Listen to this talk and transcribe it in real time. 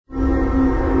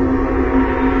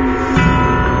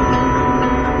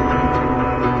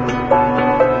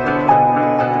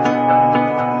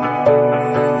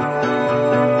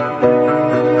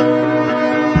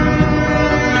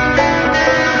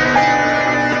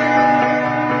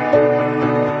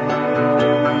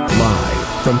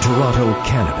From Toronto,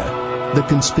 Canada, The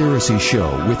Conspiracy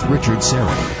Show with Richard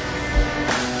Serra.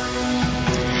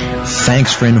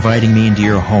 Thanks for inviting me into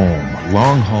your home.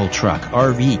 Long-haul truck,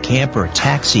 RV, camper,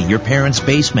 taxi, your parents'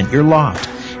 basement, your loft,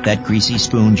 that greasy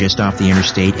spoon just off the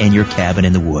interstate, and your cabin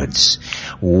in the woods.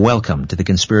 Welcome to The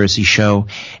Conspiracy Show,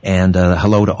 and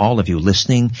hello to all of you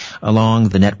listening along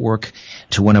the network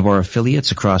to one of our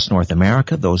affiliates across North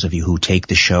America, those of you who take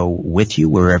the show with you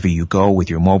wherever you go with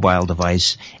your mobile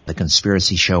device, the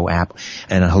Conspiracy Show app,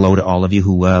 and hello to all of you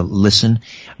who listen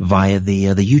via the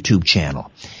YouTube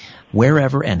channel.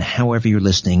 Wherever and however you're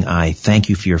listening, I thank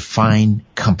you for your fine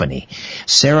company.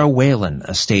 Sarah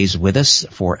Whalen stays with us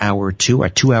for hour two, a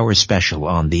 2-hour special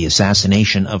on the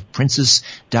assassination of Princess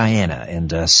Diana.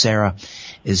 And Sarah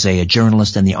is a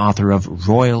journalist and the author of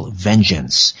Royal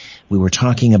Vengeance. We were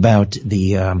talking about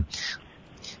the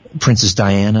Princess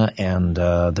Diana and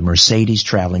the Mercedes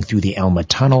traveling through the Elma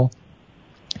Tunnel.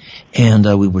 And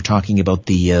we were talking about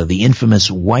the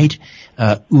infamous white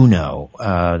Uno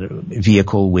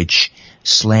vehicle which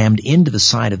slammed into the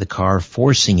side of the car,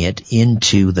 forcing it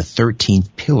into the 13th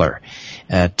pillar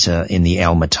in the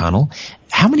Elma Tunnel.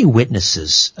 How many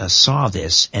witnesses saw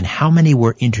this, and how many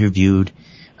were interviewed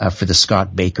for the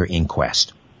Scott Baker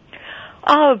inquest?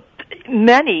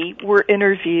 Many were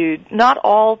interviewed. Not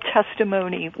all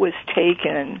testimony was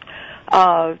taken.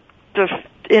 Of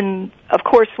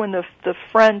course, when the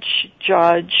French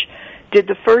judge did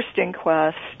the first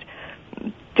inquest,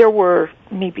 there were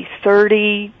maybe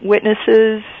 30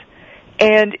 witnesses,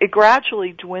 and it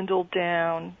gradually dwindled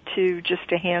down to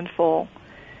just a handful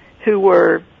who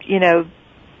were,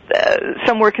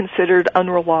 some were considered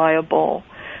unreliable,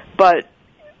 but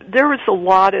there was a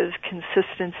lot of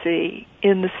consistency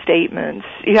in the statements.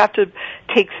 You have to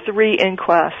take 3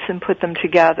 inquests and put them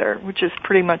together, which is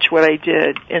pretty much what I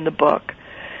did in the book.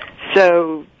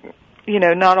 So,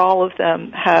 not all of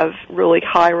them have really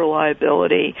high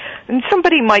reliability. And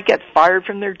somebody might get fired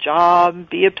from their job and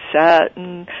be upset,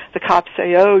 and the cops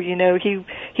say,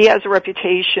 he has a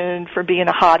reputation for being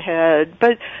a hothead.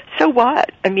 But so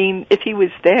what? I mean, if he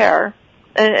was there,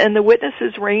 and the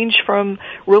witnesses range from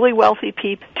really wealthy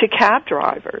people to cab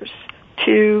drivers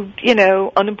to,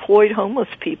 unemployed homeless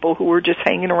people who were just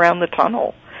hanging around the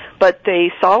tunnel. But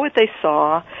they saw what they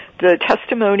saw. The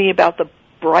testimony about the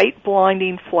bright,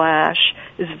 blinding flash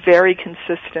is very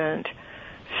consistent.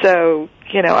 So,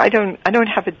 I don't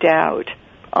have a doubt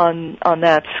on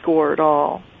that score at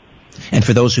all. And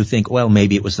for those who think, well,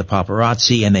 maybe it was the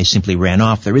paparazzi and they simply ran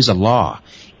off, there is a law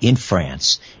in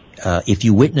France. If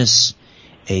you witness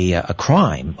a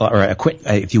crime or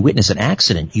if you witness an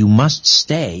accident, you must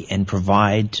stay and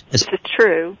provide. This is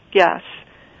true, yes.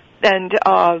 And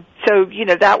so,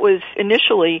 that was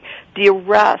initially the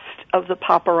arrest of the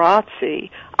paparazzi.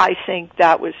 I think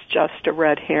that was just a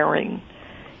red herring,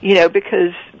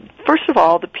 because first of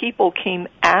all, the people came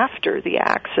after the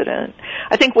accident.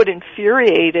 I think what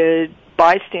infuriated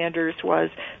bystanders was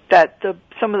that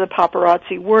some of the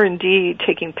paparazzi were indeed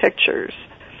taking pictures,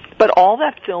 but all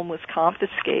that film was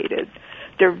confiscated.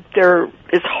 There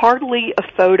is hardly a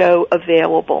photo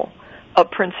available of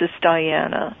Princess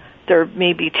Diana. There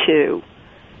may be 2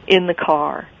 in the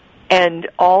car, and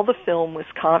all the film was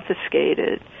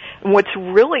confiscated. And what's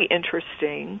really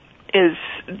interesting is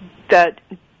that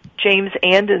James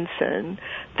Anderson,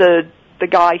 the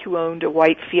guy who owned a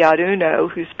white Fiat Uno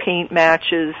whose paint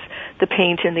matches the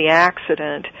paint in the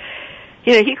accident,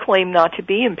 he claimed not to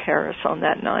be in Paris on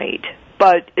that night.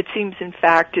 But it seems, in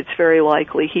fact, it's very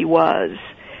likely he was,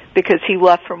 because he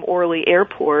left from Orly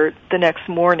Airport the next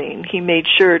morning. He made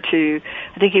sure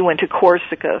I think he went to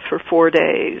Corsica for 4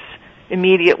 days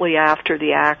immediately after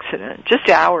the accident, just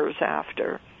hours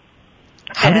after.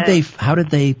 How did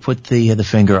they put the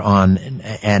finger on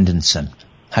Anderson?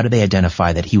 How did they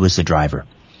identify that he was the driver?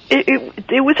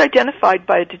 It was identified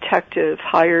by a detective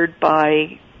hired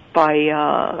by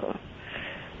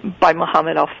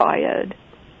Mohammed Al-Fayed.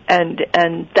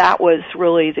 And that was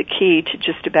really the key to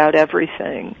just about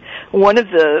everything. One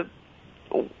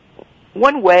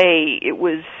way it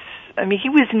was, he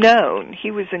was known.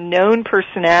 He was a known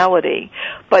personality,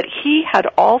 but he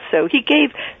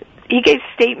gave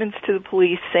statements to the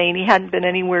police saying he hadn't been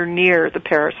anywhere near the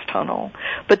Paris tunnel.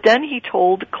 But then he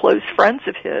told close friends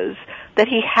of his that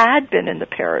he had been in the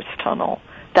Paris tunnel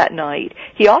that night.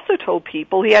 He also told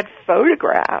people he had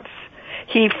photographs.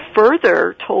 He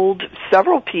further told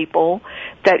several people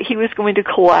that he was going to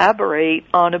collaborate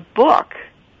on a book.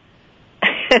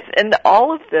 And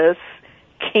all of this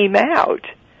came out.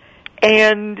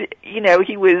 And,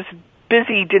 he was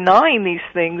busy denying these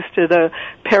things to the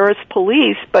Paris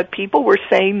police, but people were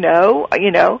saying no. I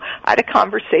had a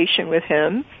conversation with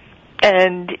him,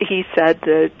 And he said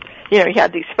that, he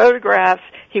had these photographs,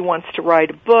 he wants to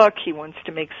write a book, he wants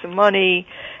to make some money,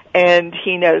 and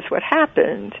he knows what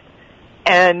happened.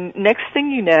 And next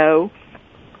thing you know,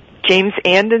 James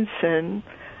Anderson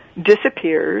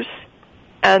disappears,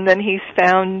 and then he's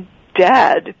found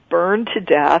dead, burned to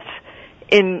death,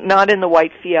 not in the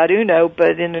white Fiat Uno,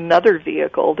 but in another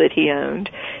vehicle that he owned,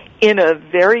 in a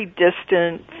very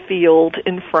distant field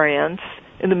in France,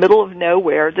 in the middle of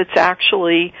nowhere, that's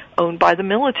actually owned by the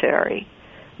military.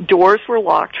 Doors were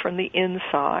locked from the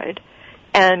inside,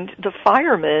 and the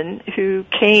firemen who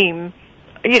came,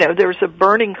 there was a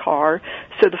burning car,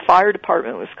 so the fire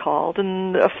department was called,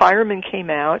 and a fireman came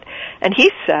out, and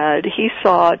he said he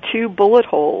saw 2 bullet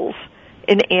holes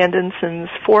in Anderson's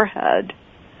forehead.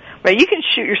 Right, you can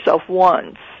shoot yourself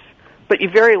once, but you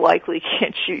very likely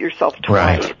can't shoot yourself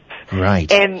twice.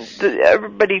 Right. And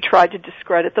everybody tried to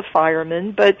discredit the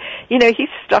fireman, but, he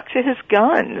stuck to his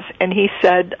guns, and he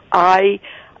said, I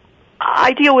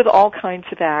deal with all kinds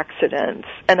of accidents,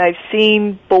 and I've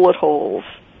seen bullet holes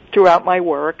throughout my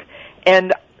work,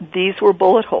 and these were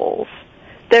bullet holes.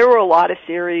 There were a lot of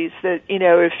theories that,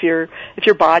 if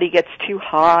your body gets too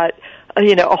hot,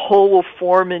 a hole will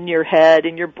form in your head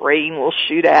and your brain will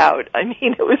shoot out. I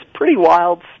mean, it was pretty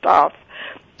wild stuff.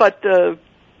 But the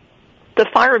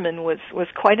fireman was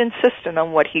quite insistent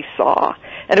on what he saw.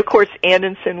 And of course,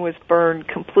 Anderson was burned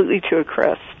completely to a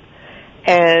crisp.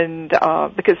 And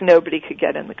because nobody could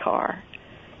get in the car.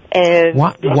 And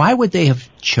why would they have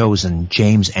chosen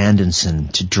James Anderson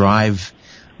to drive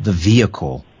the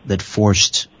vehicle that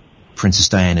forced Princess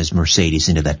Diana's Mercedes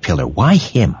into that pillar? Why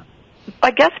him?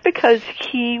 I guess because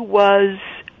he was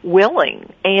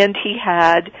willing, and he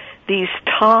had these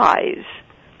ties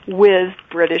with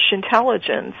British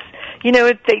intelligence.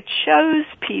 They chose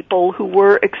people who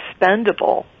were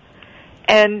expendable.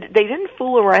 And they didn't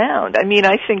fool around. I mean,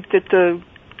 I think that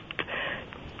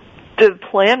the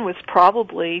plan was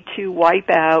probably to wipe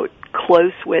out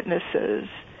close witnesses.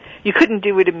 You couldn't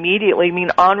do it immediately. I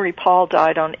mean, Henri Paul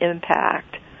died on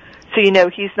impact. So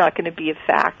he's not going to be a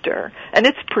factor. And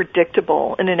it's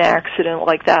predictable in an accident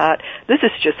like that. This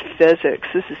is just physics.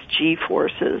 This is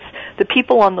G-forces. The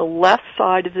people on the left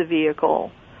side of the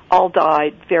vehicle all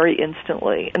died very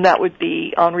instantly, and that would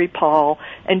be Henri Paul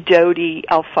and Dodi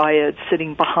Fayed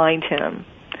sitting behind him.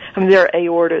 I mean, their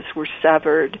aortas were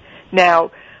severed.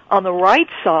 Now, on the right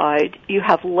side, you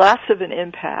have less of an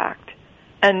impact.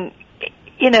 And,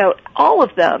 all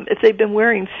of them, if they'd been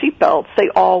wearing seatbelts, they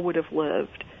all would have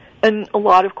lived. And a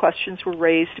lot of questions were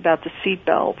raised about the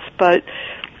seatbelts, but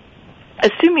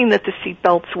assuming that the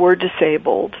seatbelts were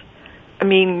disabled, I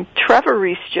mean, Trevor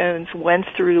Rees-Jones went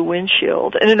through the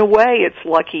windshield, and in a way, it's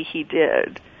lucky he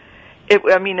did.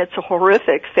 It's a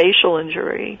horrific facial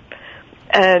injury,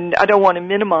 and I don't want to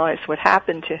minimize what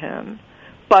happened to him,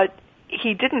 but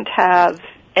he didn't have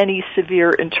any severe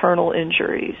internal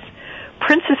injuries.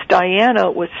 Princess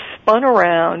Diana was spun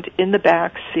around in the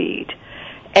back seat,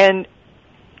 and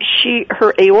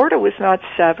her aorta was not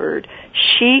severed.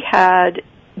 She had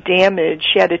damage,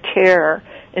 she had a tear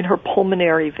in her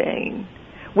pulmonary vein,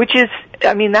 which is,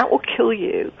 that will kill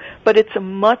you, but it's a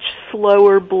much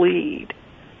slower bleed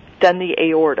than the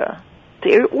aorta.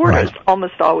 The aorta is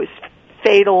almost always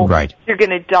fatal. Right. You're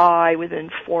going to die within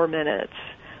 4 minutes.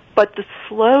 But the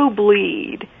slow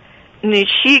bleed,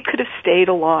 she could have stayed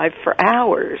alive for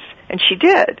hours, and she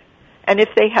did. And if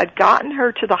they had gotten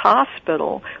her to the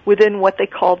hospital within what they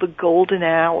call the golden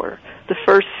hour, the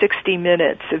first 60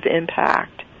 minutes of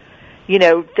impact,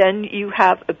 then you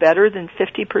have a better than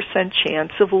 50%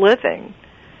 chance of living.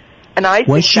 And I think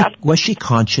was she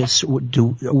conscious?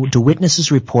 Do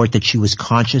witnesses report that she was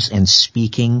conscious and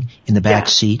speaking in the back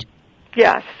seat?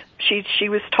 Yes, she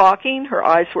was talking. Her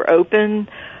eyes were open.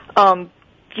 And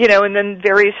then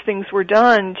various things were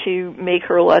done to make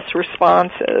her less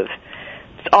responsive.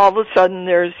 All of a sudden,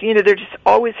 there just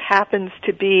always happens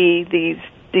to be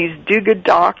these do-good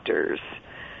doctors.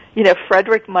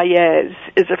 Frederic Maillet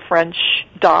is a French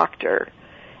doctor,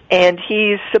 and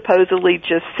he's supposedly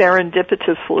just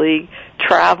serendipitously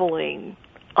traveling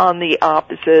on the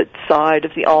opposite side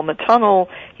of the Alma Tunnel.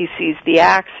 He sees the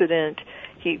accident.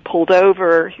 He pulled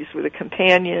over. He's with a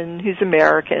companion who's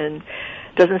American,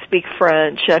 doesn't speak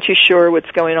French, not too sure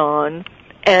what's going on.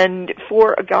 And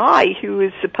for a guy who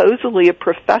is supposedly a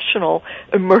professional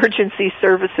emergency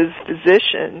services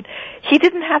physician, he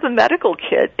didn't have a medical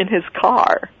kit in his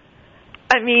car.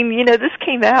 This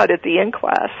came out at the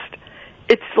inquest.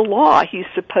 It's the law. He's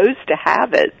supposed to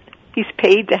have it. He's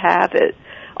paid to have it.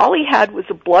 All he had was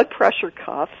a blood pressure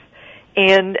cuff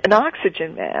and an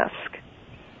oxygen mask.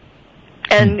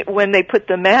 And when they put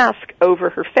the mask over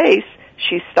her face,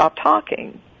 she stopped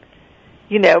talking.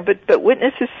 But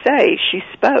witnesses say she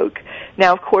spoke.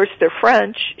 Now, of course, they're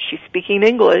French. She's speaking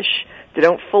English. They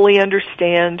don't fully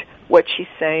understand what she's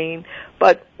saying.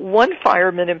 But one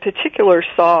fireman in particular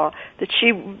saw that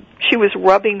she was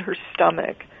rubbing her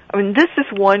stomach. I mean, this is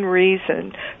one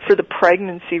reason for the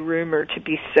pregnancy rumor to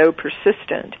be so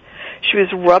persistent. She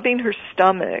was rubbing her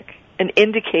stomach and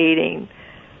indicating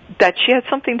that she had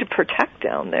something to protect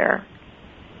down there.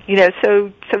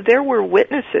 So there were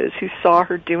witnesses who saw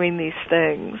her doing these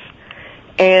things,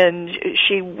 and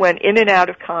she went in and out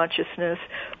of consciousness,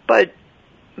 but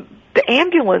the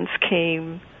ambulance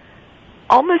came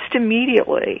almost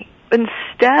immediately.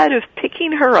 Instead of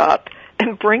picking her up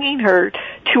and bringing her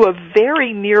to a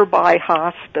very nearby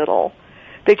hospital,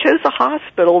 they chose a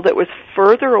hospital that was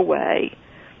further away,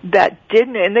 that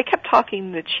didn't, and they kept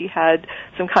talking that she had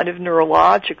some kind of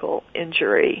neurological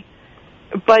injury.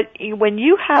 But when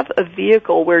you have a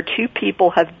vehicle where two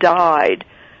people have died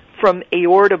from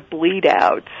aorta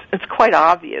bleed-outs, it's quite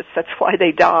obvious that's why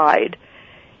they died.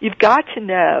 You've got to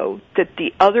know that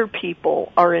the other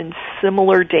people are in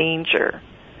similar danger.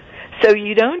 So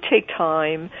you don't take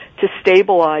time to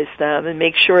stabilize them and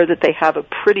make sure that they have a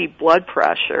pretty blood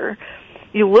pressure.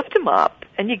 You lift them up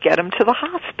and you get them to the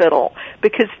hospital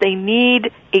because they need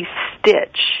a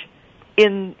stitch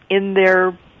in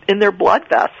their blood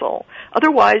vessel.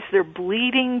 Otherwise, they're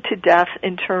bleeding to death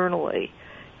internally.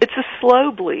 It's a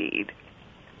slow bleed.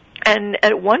 And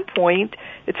at one point,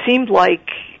 it seemed like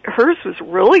hers was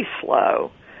really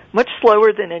slow, much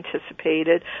slower than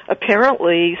anticipated.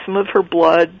 Apparently, some of her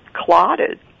blood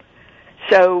clotted.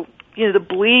 So, the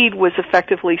bleed was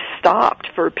effectively stopped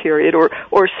for a period or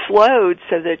slowed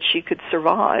so that she could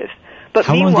survive. But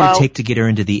how long did it take to get her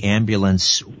into the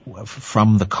ambulance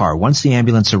from the car? Once the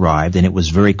ambulance arrived, and it was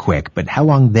very quick, but how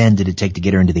long then did it take to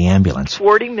get her into the ambulance?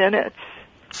 40 minutes.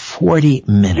 40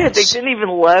 minutes. Yeah, they didn't even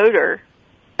load her.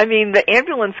 I mean, the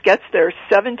ambulance gets there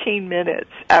 17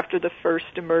 minutes after the first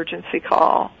emergency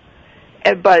call.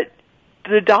 But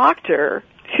the doctor,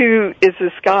 who is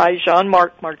this guy,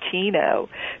 Jean-Marc Martino,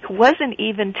 who wasn't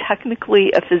even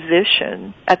technically a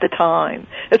physician at the time.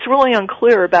 It's really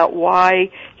unclear about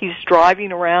why he's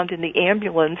driving around in the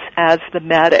ambulance as the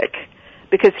medic,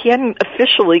 because he hadn't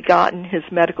officially gotten his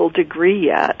medical degree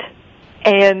yet.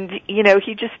 And,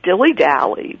 he just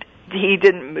dilly-dallied. He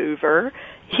didn't move her.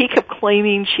 He kept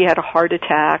claiming she had a heart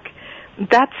attack.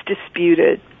 That's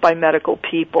disputed by medical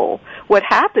people. What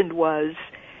happened was,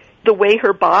 the way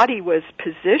her body was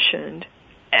positioned,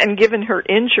 and given her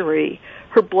injury,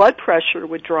 her blood pressure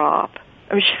would drop.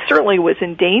 I mean, she certainly was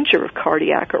in danger of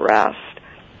cardiac arrest.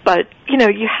 But, you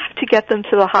have to get them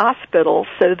to the hospital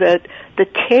so that the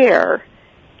tear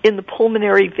in the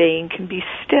pulmonary vein can be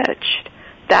stitched.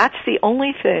 That's the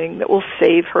only thing that will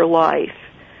save her life.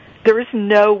 There is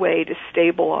no way to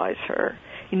stabilize her.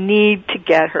 You need to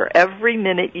get her. Every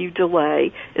minute you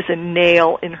delay is a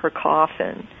nail in her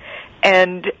coffin.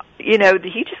 And,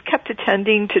 he just kept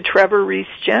attending to Trevor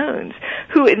Rees-Jones,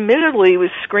 who admittedly was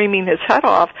screaming his head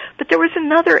off, but there was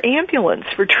another ambulance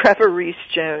for Trevor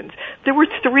Rees-Jones. There were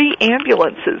 3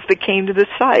 ambulances that came to the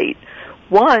site.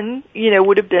 One,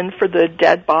 would have been for the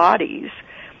dead bodies,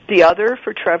 the other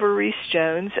for Trevor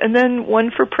Rees-Jones, and then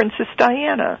one for Princess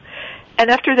Diana. And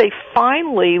after they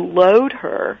finally load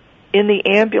her in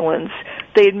the ambulance,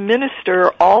 they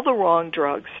administer all the wrong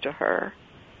drugs to her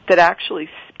that actually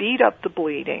speed up the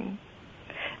bleeding.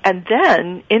 And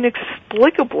then,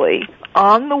 inexplicably,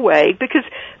 on the way, because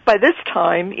by this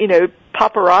time,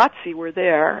 paparazzi were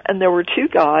there, and there were 2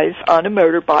 guys on a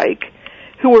motorbike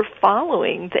who were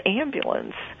following the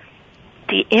ambulance.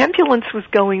 The ambulance was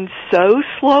going so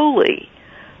slowly,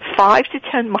 5 to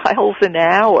 10 miles an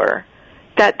hour,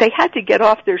 that they had to get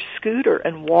off their scooter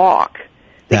and walk.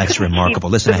 That's remarkable.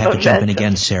 Listen, I have to jump in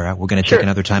again, Sarah. We're going to take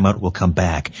another time out. We'll come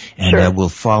back, and we'll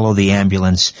follow the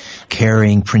ambulance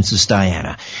carrying Princess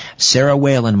Diana. Sarah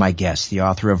Whalen, my guest, the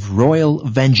author of Royal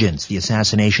Vengeance, the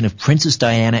assassination of Princess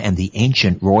Diana and the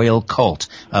ancient royal cult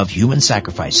of human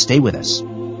sacrifice. Stay with us.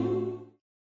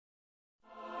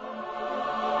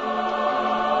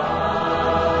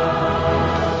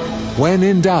 When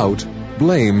in doubt,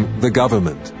 blame the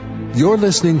government. You're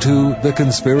listening to The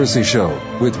Conspiracy Show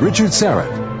with Richard Syrett.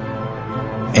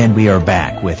 And we are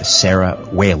back with Sarah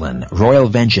Whalen. Royal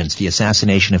Vengeance, the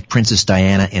assassination of Princess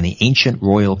Diana and the ancient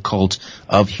royal cult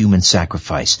of human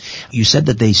sacrifice. You said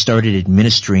that they started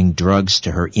administering drugs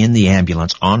to her in the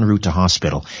ambulance en route to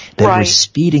hospital that were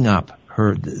speeding up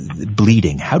her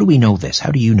bleeding. How do we know this?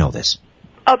 How do you know this?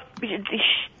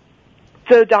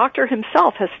 The doctor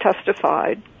himself has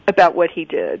testified about what he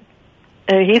did.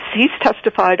 He's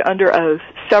testified under oath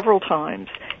several times.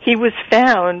 He was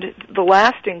found, the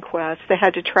last inquest, they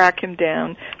had to track him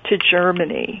down to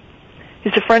Germany.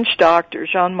 He's a French doctor,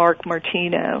 Jean-Marc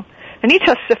Martineau, and he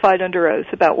testified under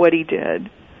oath about what he did.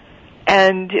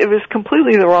 And it was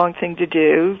completely the wrong thing to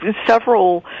do.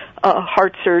 Several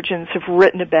heart surgeons have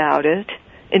written about it.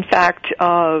 In fact,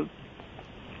 I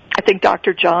think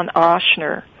Dr. John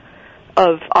Ochsner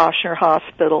of Ochsner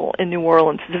Hospital in New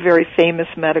Orleans is a very famous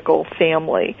medical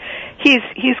family.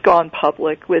 He's gone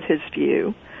public with his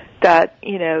view that,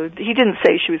 he didn't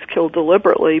say she was killed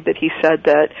deliberately, but he said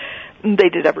that they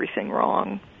did everything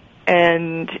wrong.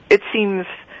 And it seems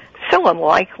so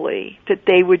unlikely that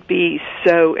they would be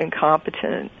so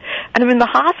incompetent. And I mean, the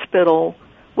hospital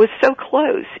was so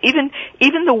close. Even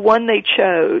the one they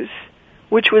chose,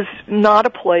 which was not a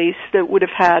place that would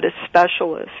have had a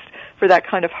specialist for that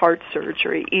kind of heart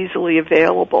surgery easily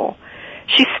available,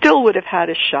 she still would have had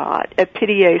a shot at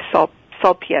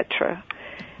Pitié-Salpêtre.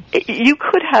 You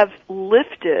could have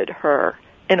lifted her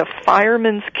in a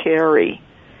fireman's carry,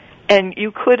 and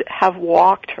you could have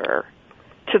walked her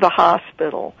to the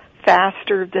hospital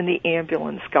faster than the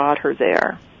ambulance got her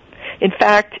there. In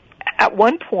fact, at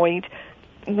one point,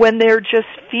 when they're just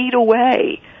feet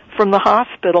away from the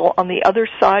hospital on the other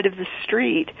side of the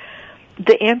street,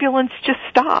 the ambulance just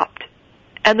stopped.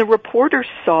 And the reporters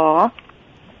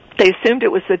they assumed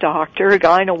it was the doctor, a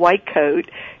guy in a white coat,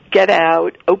 get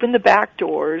out, open the back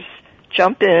doors,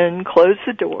 jump in, close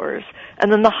the doors,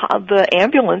 and then the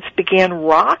ambulance began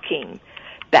rocking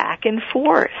back and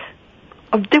forth.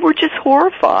 They were just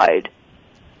horrified.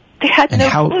 They had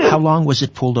no clue. How long was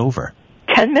it pulled over?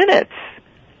 10 minutes.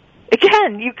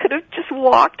 Again, you could have just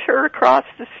walked her across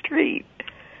the street.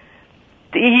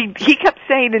 He kept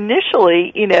saying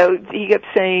initially, he kept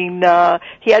saying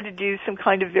he had to do some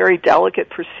kind of very delicate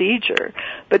procedure.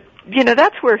 But,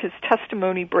 that's where his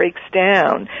testimony breaks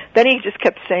down. Then he just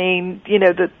kept saying,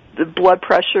 that the blood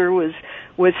pressure was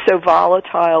so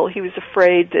volatile, he was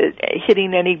afraid that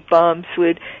hitting any bumps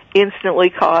would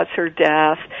instantly cause her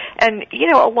death. And,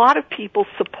 a lot of people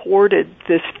supported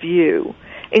this view,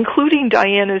 including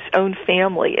Diana's own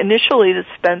family. Initially, the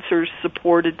Spencers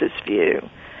supported this view.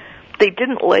 They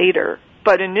didn't later,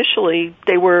 but initially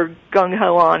they were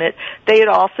gung-ho on it. They had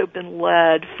also been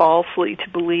led falsely to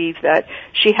believe that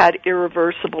she had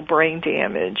irreversible brain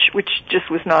damage, which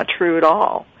just was not true at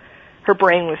all. Her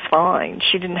brain was fine.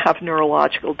 She didn't have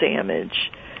neurological damage.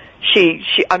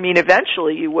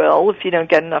 Eventually you will if you don't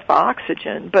get enough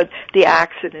oxygen, but the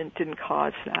accident didn't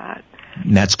cause that.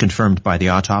 And that's confirmed by the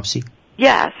autopsy?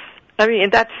 Yes.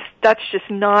 That's just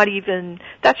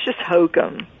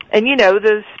hokum. And,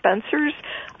 the Spencers,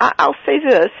 I'll say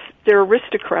this, they're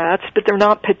aristocrats, but they're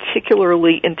not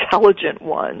particularly intelligent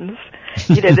ones.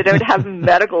 They don't have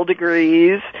medical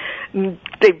degrees.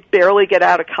 They barely get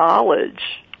out of college.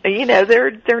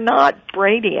 They're not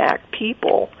brainiac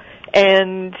people.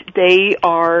 And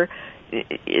their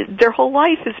whole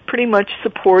life is pretty much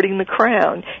supporting the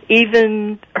crown.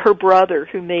 Even her brother,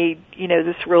 who made,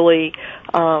 this really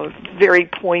very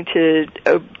pointed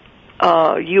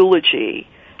eulogy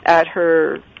at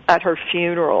her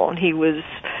funeral, and he was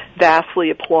vastly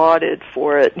applauded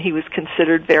for it, and he was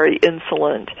considered very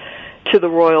insolent to the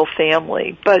royal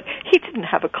family. But he didn't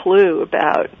have a clue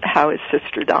about how his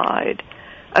sister died.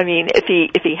 If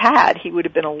he had, he would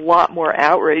have been a lot more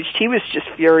outraged. He was just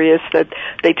furious that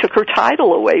they took her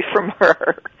title away from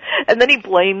her. And then he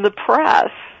blamed the press.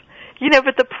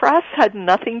 But the press had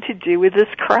nothing to do with this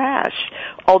crash,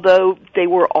 although they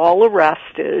were all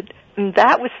arrested. And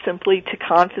that was simply to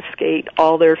confiscate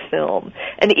all their film.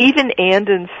 And even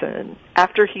Anderson,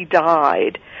 after he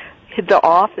died, the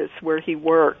office where he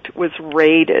worked was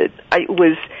raided.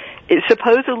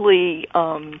 Supposedly,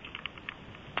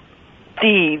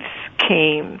 thieves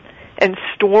came and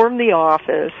stormed the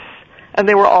office, and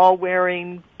they were all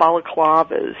wearing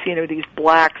balaclavas, these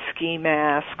black ski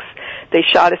masks. They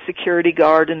shot a security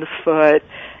guard in the foot.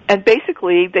 And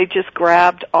basically, they just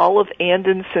grabbed all of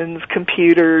Anderson's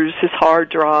computers, his hard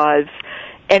drives,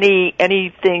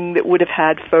 anything that would have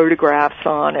had photographs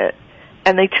on it,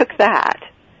 and they took that.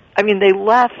 They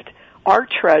left art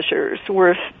treasures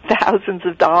worth thousands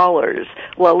of dollars,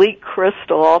 Lalique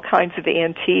crystal, all kinds of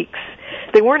antiques.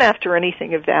 They weren't after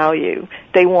anything of value.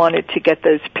 They wanted to get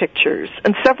those pictures.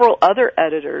 And several other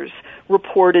editors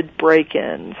reported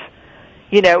break-ins.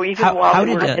 While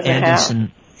they were in the house.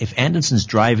 If Anderson's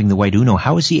driving the White Uno,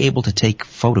 how is he able to take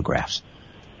photographs?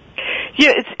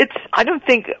 I don't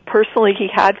think personally he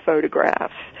had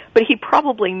photographs, but he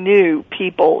probably knew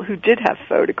people who did have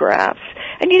photographs.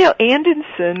 And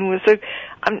Anderson was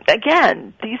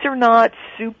again, these are not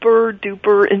super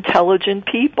duper intelligent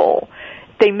people.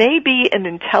 They may be an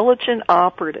intelligent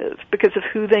operative because of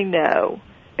who they know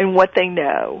and what they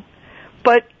know.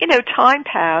 But, time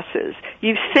passes.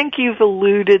 You think you've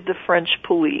eluded the French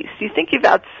police. You think you've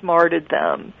outsmarted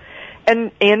them.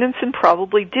 And Anderson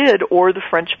probably did, or the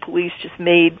French police just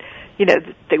made,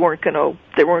 they weren't going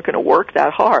to work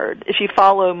that hard. If you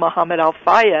follow Mohammed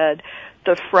al-Fayed,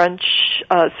 the French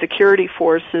security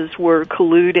forces were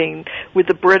colluding with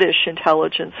the British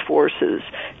intelligence forces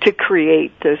to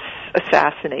create this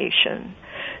assassination.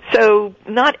 So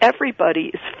not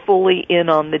everybody is fully in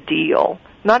on the deal.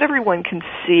 Not everyone can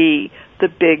see the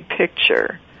big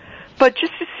picture. But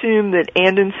just assume that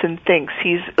Anderson thinks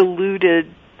he's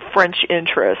eluded French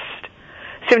interest.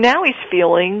 So now he's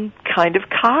feeling kind of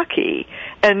cocky.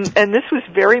 And this was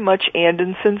very much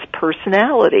Anderson's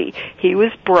personality. He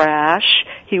was brash.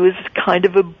 He was kind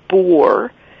of a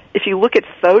bore. If you look at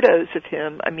photos of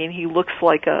him, he looks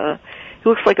like a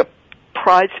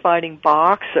prize-fighting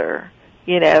boxer.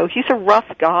 He's a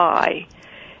rough guy.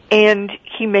 And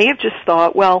he may have just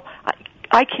thought, well,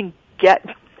 I can get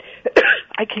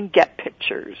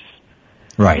pictures.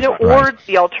 Right. Or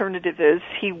the alternative is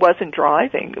he wasn't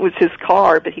driving. It was his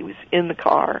car, but he was in the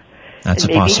car. That's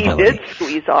and a possibility. Maybe he did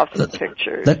squeeze off some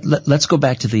pictures. Let's go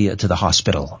back to the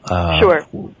hospital. Sure.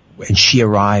 And she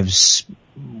arrives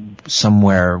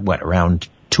somewhere, around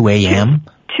 2 a.m.?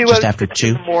 Just after 2?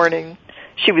 In the morning.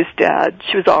 She was dead.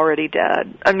 She was already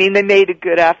dead. They made a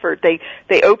good effort.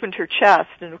 They opened her chest,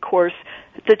 and of course,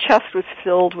 the chest was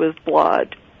filled with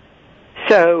blood.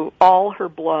 So all her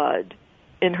blood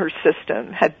in her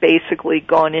system had basically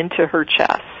gone into her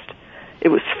chest. It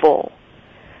was full.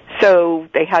 So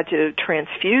they had to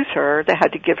transfuse her. They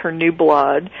had to give her new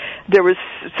blood.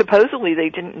 Supposedly they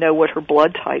didn't know what her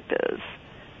blood type is,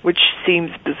 which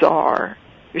seems bizarre.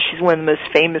 She's one of the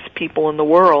most famous people in the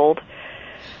world.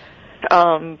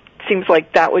 Seems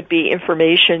like that would be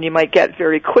information you might get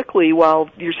very quickly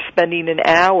while you're spending an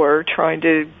hour trying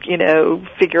to,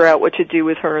 figure out what to do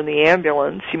with her in the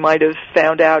ambulance. You might have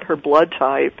found out her blood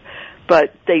type,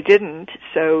 but they didn't.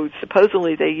 So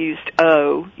supposedly they used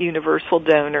O, universal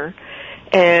donor,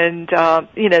 and,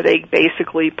 they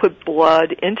basically put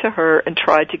blood into her and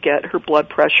tried to get her blood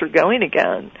pressure going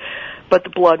again, but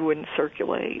the blood wouldn't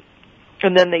circulate.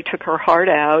 And then they took her heart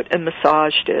out and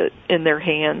massaged it in their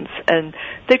hands. And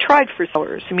they tried for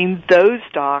hours. Those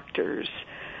doctors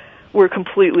were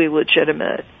completely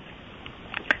legitimate.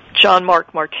 John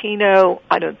Mark Martino,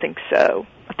 I don't think so.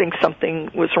 I think something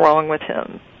was wrong with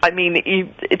him.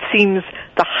 It seems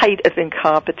the height of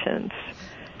incompetence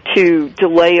to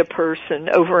delay a person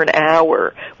over an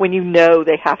hour when you know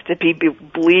they have to be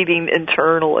bleeding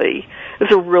internally.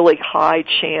 There's a really high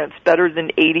chance, better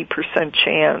than 80%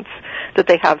 chance, that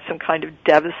they have some kind of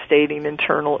devastating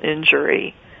internal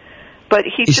injury. But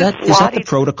is that the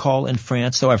protocol in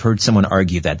France, though? I've heard someone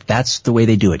argue that that's the way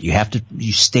they do it.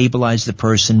 You stabilize the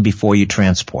person before you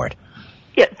transport.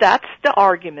 Yeah, that's the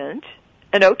argument.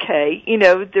 And okay,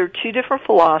 there are two different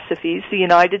philosophies. The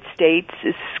United States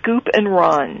is scoop and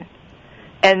run.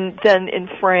 And then in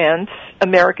France,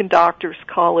 American doctors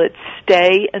call it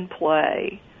stay and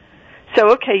play.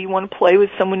 So, okay, you want to play with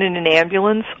someone in an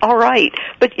ambulance? All right.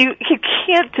 But you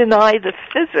can't deny the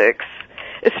physics,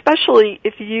 especially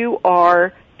if you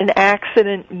are an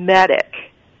accident medic.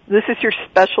 This is your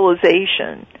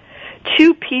specialization.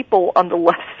 2 people on the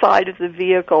left side of the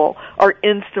vehicle are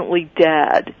instantly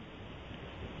dead.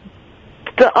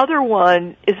 The other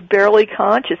one is barely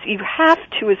conscious. You have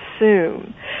to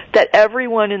assume that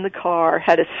everyone in the car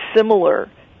had a similar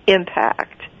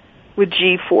impact with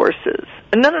G-forces,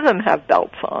 and none of them have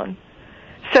belts on.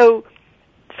 So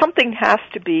something has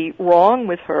to be wrong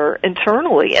with her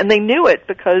internally, and they knew it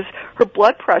because her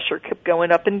blood pressure kept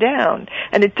going up and down.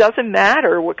 And it doesn't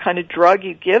matter what kind of drug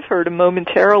you give her to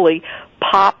momentarily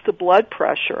pop the blood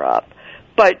pressure up,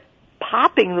 but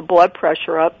popping the blood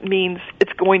pressure up means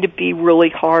it's going to be really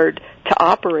hard to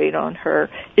operate on her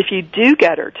if you do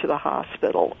get her to the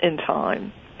hospital in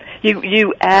time.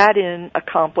 You add in a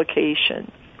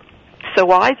complication.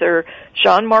 So either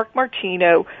Jean-Marc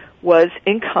Martino was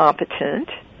incompetent,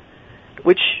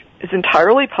 which is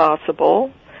entirely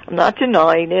possible, I'm not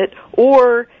denying it,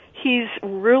 or he's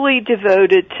really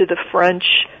devoted to the French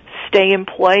stay and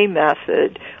play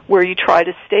method where you try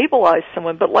to stabilize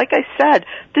someone. But like I said,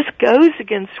 this goes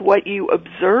against what you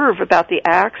observe about the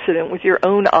accident with your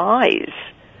own eyes.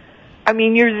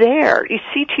 You're there. You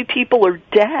see 2 people are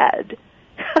dead.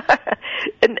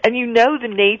 and you know the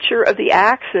nature of the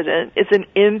accident is an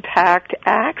impact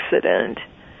accident.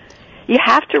 You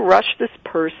have to rush this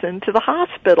person to the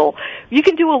hospital. You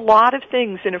can do a lot of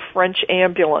things in a French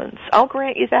ambulance. I'll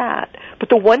grant you that. But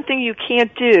the one thing you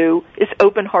can't do is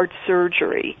open heart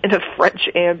surgery in a French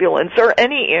ambulance or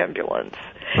any ambulance.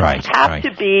 Right. You have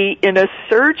to be in a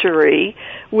surgery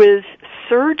with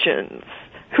surgeons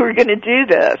who are going to do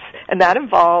this. And that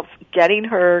involves getting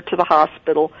her to the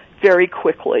hospital very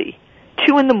quickly.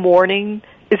 2 a.m.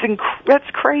 that's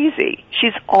crazy.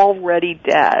 She's already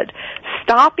dead.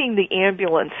 Stopping the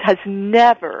ambulance has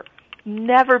never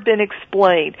been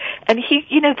explained. And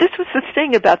this was the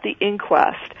thing about the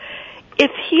inquest.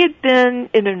 If he had been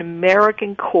in an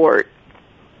American court,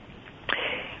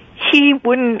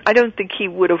 I don't think he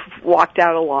would have walked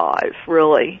out alive,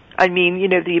 really. I mean,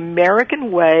 the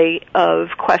American way of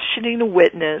questioning a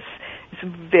witness is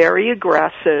very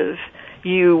aggressive.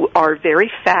 You are very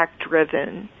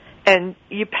fact-driven. And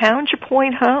you pound your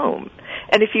point home.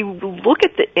 And if you look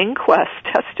at the inquest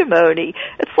testimony,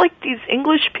 it's like these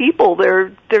English people,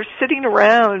 they're sitting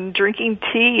around drinking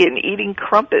tea and eating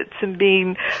crumpets and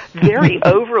being very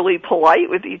overly polite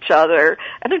with each other.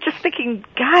 And I'm just thinking,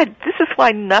 God, this is why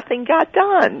nothing got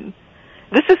done.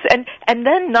 And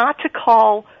then not to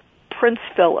call Prince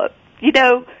Philip.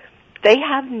 They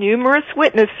have numerous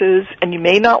witnesses, and you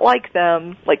may not like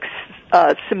them, like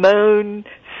Simone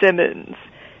Simmons,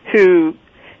 who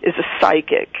is a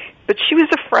psychic. But she was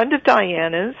a friend of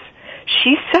Diana's.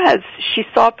 She says she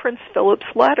saw Prince Philip's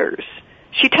letters.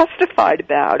 She testified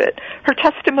about it. Her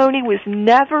testimony was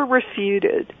never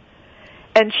refuted.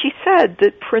 And she said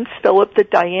that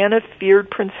Diana feared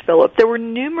Prince Philip. There were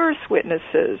numerous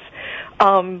witnesses.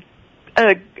 An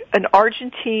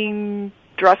Argentine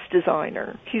dress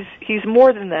designer. He's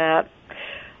more than that.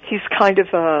 He's kind of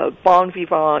a bon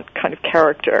vivant kind of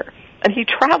character. And he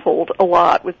traveled a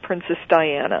lot with Princess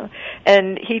Diana.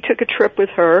 And he took a trip with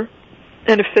her,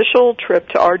 an official trip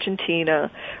to Argentina,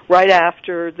 right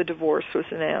after the divorce was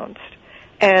announced.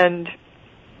 And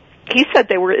he said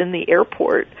they were in the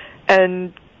airport,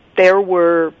 and there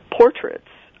were portraits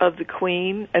of the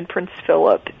Queen and Prince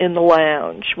Philip in the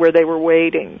lounge where they were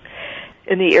waiting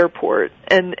in the airport.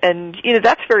 And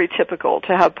that's very typical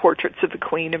to have portraits of the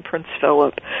Queen and Prince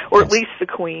Philip, or at least the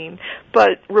Queen.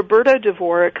 But Roberto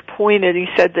Dvorak he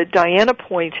said that Diana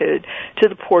pointed to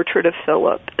the portrait of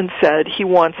Philip and said, "He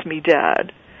wants me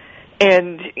dead."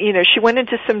 And, she went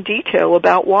into some detail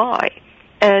about why.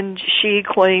 And she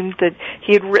claimed that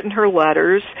he had written her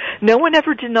letters. No one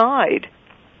ever denied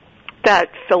that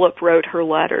Philip wrote her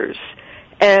letters.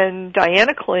 And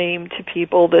Diana claimed to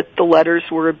people that the letters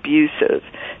were abusive.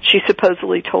 She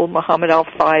supposedly told Muhammad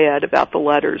al-Fayed about the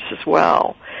letters as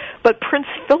well. But Prince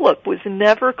Philip was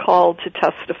never called to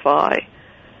testify.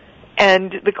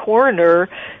 And the coroner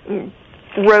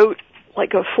wrote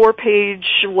like a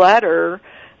 4-page letter,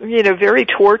 very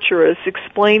torturous,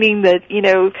 explaining that,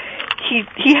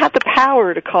 he had the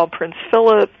power to call Prince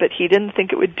Philip, but he didn't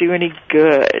think it would do any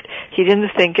good. He didn't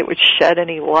think it would shed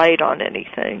any light on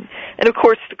anything. And of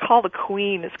course, to call the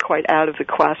Queen is quite out of the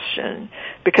question,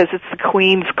 because it's the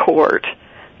Queen's court.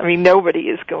 I mean, nobody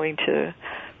is going to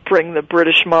bring the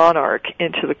British monarch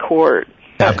into the court.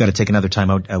 I've got to take another time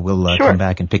out. We'll come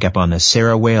back and pick up on this.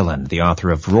 Sarah Whalen, the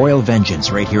author of Royal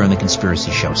Vengeance, right here on The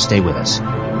Conspiracy Show. Stay with us.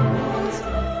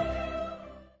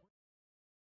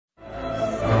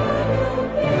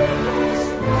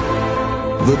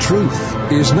 The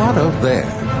truth is not out there.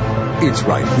 It's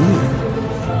right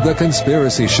here. The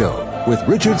Conspiracy Show with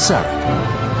Richard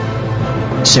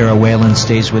Sarek. Sarah Whalen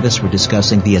stays with us. We're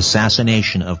discussing the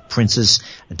assassination of Princess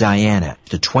Diana,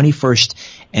 the 21st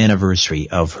anniversary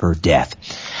of her death.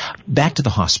 Back to the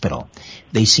hospital.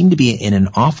 They seem to be in an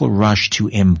awful rush to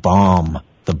embalm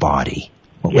the body.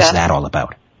 What was that all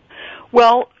about?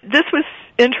 Well, this was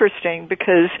interesting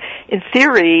because, in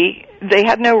theory, they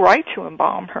had no right to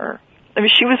embalm her. I mean,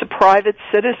 she was a private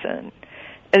citizen,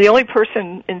 and the only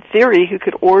person, in theory, who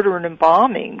could order an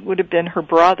embalming would have been her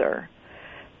brother.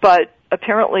 But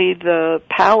apparently the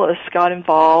palace got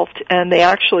involved, and they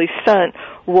actually sent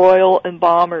royal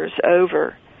embalmers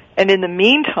over. And in the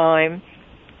meantime,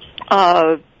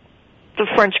 the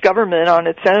French government on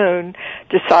its own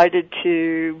decided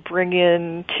to bring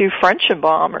in 2 French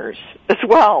embalmers as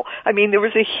well. I mean, there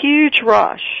was a huge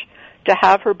rush to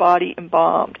have her body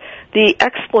embalmed. The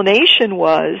explanation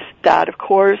was that, of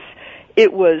course,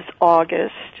 it was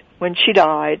August when she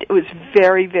died. It was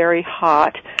very, very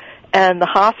hot, and the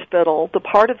hospital, the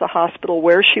part of the hospital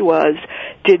where she was,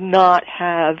 did not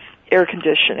have air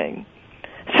conditioning.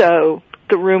 So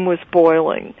the room was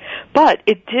boiling. But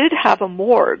it did have a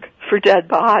morgue for dead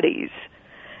bodies.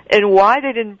 And why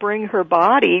they didn't bring her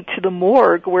body to the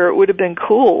morgue where it would have been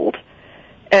cooled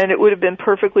and it would have been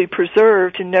perfectly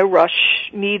preserved and no rush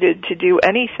needed to do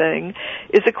anything,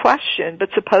 is a question. But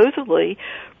supposedly,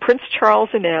 Prince Charles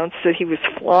announced that he was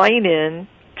flying in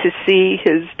to see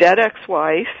his dead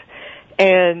ex-wife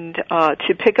and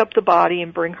to pick up the body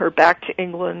and bring her back to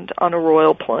England on a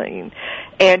royal plane.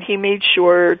 And he made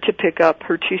sure to pick up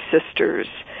her two sisters,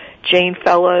 Jane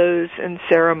Fellows and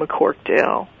Sarah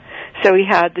McCorkdale. So he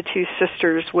had the two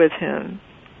sisters with him.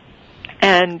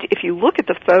 And if you look at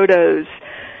the photos,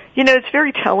 you know, it's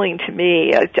very telling to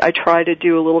me. I try to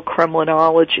do a little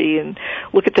Kremlinology and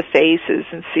look at the faces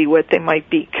and see what they might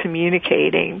be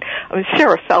communicating. I mean,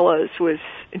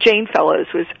 Jane Fellows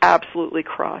was absolutely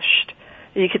crushed.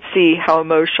 You could see how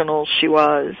emotional she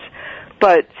was.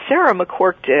 But Sarah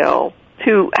McCorkdale,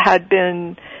 who had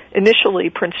been initially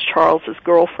Prince Charles's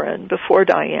girlfriend before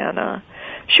Diana,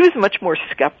 she was much more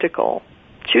skeptical.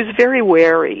 She was very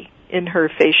wary in her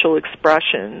facial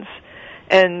expressions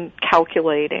and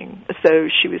calculating, as though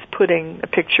she was putting a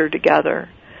picture together.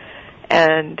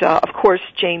 And, of course,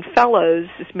 Jane Fellows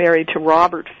is married to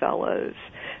Robert Fellows,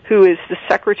 who is the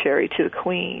secretary to the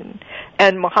Queen.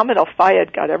 And Mohammed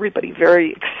Al-Fayed got everybody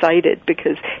very excited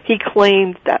because he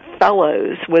claimed that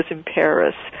Fellows was in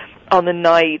Paris on the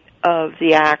night of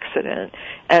the accident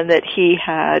and that he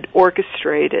had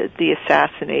orchestrated the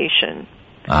assassination.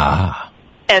 Ah.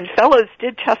 And Fellows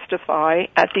did testify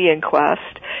at the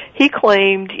inquest. He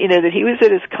claimed, you know, that he was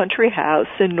at his country house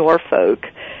in Norfolk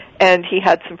and he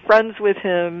had some friends with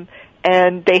him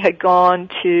and they had gone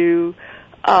to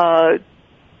a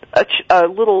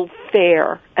little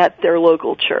fair at their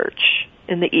local church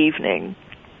in the evening.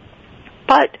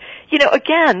 But, you know,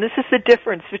 again, this is the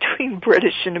difference between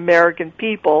British and American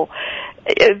people.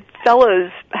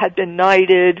 Fellows had been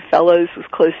knighted. Fellows was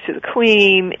close to the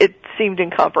Queen. It seemed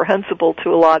incomprehensible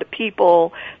to a lot of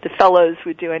people that Fellows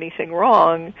would do anything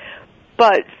wrong.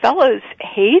 But Fellows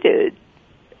hated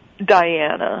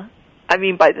Diana, I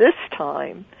mean, by this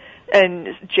time. And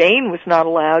Jane was not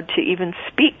allowed to even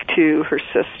speak to her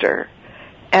sister.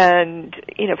 And,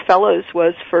 you know, Fellows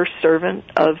was first servant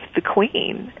of the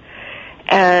Queen.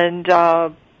 And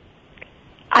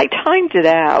I timed it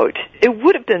out. It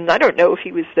would have been, I don't know if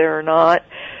he was there or not.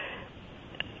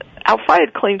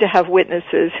 Al-Fayed claimed to have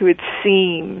witnesses who had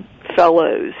seen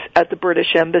Fellows at the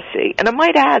British Embassy. And I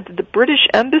might add that the British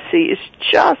Embassy is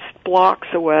just blocks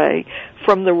away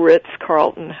from the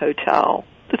Ritz-Carlton Hotel.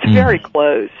 It's very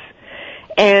close.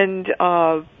 And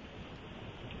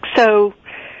so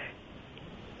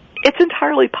it's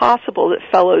entirely possible that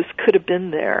Fellows could have been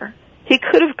there. He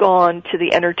could have gone to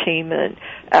the entertainment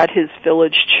at his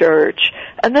village church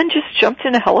and then just jumped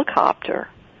in a helicopter,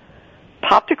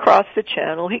 popped across the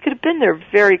channel. He could have been there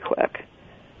very quick.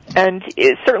 And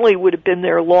it certainly would have been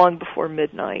there long before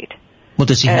midnight. Well,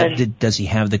 does he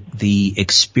have the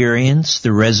experience,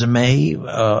 the resume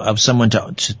of someone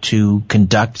to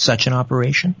conduct such an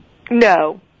operation?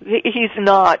 No, he's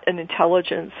not an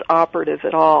intelligence operative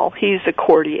at all. He's a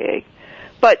courtier.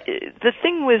 But the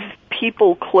thing with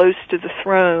people close to the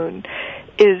throne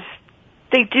is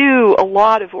they do a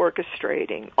lot of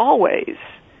orchestrating, always.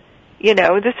 You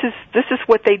know, this is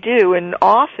what they do, and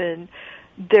often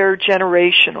they're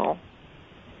generational.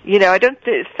 You know,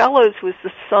 Fellows was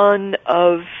the son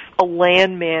of a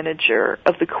land manager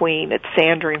of the Queen at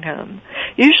Sandringham.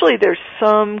 Usually there's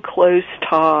some close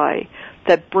tie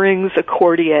that brings a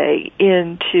courtier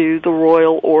into the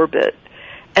royal orbit.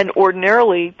 And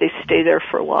ordinarily, they stay there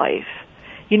for life.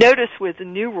 You notice with the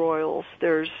new royals,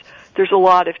 there's a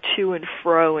lot of to and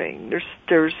froing.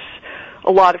 There's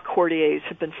a lot of courtiers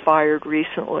have been fired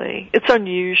recently. It's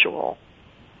unusual.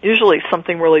 Usually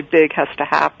something really big has to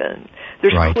happen.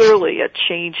 There's clearly a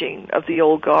changing of the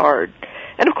old guard.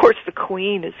 And of course the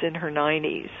Queen is in her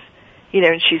 90s, you know,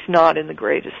 and she's not in the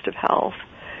greatest of health.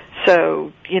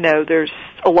 So, you know, there's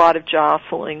a lot of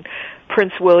jostling.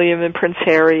 Prince William and Prince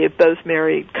Harry have both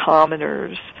married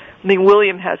commoners. I mean,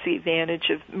 William has the advantage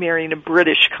of marrying a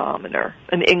British commoner,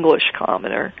 an English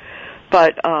commoner.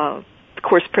 But, of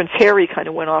course, Prince Harry kind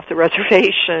of went off the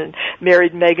reservation,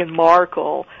 married Meghan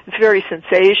Markle. It's very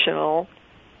sensational.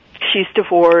 She's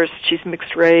divorced. She's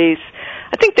mixed race.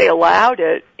 I think they allowed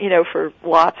it, you know, for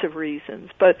lots of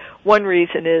reasons. But one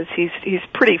reason is he's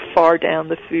pretty far down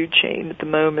the food chain at the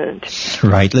moment.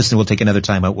 Right. Listen, we'll take another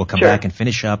time out. We'll come back and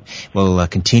finish up. We'll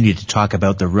continue to talk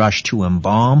about the rush to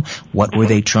embalm. What were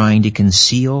they trying to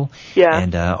conceal? Yeah.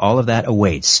 And all of that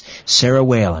awaits. Sarah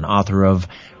Whalen, author of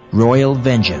Royal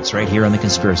Vengeance, right here on The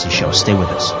Conspiracy Show. Stay with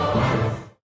us.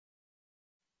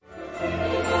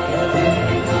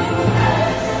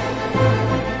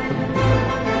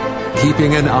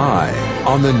 Keeping an eye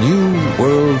on the New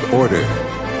World Order.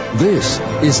 This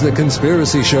is The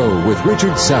Conspiracy Show with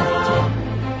Richard Syrett.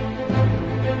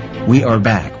 We are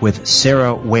back with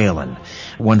Sarah Whalen.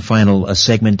 One final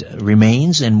segment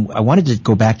remains, and I wanted to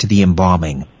go back to the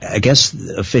embalming. I guess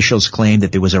officials claim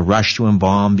that there was a rush to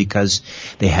embalm because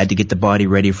they had to get the body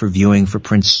ready for viewing for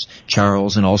Prince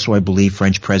Charles, and also I believe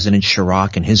French President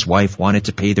Chirac and his wife wanted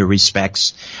to pay their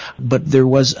respects. But there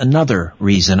was another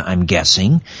reason, I'm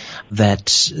guessing,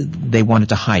 that they wanted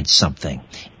to hide something.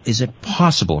 Is it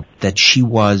possible that she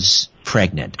was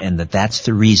pregnant and that that's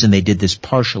the reason they did this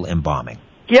partial embalming?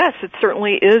 Yes, it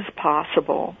certainly is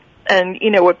possible. And,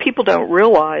 what people don't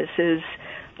realize is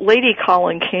Lady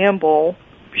Colin Campbell,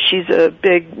 she's a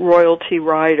big royalty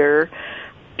writer.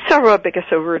 I guess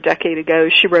over a decade ago,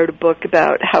 she wrote a book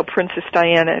about how Princess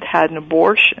Diana had an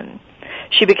abortion.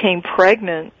 She became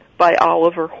pregnant by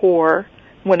Oliver Hoare,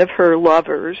 one of her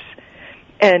lovers,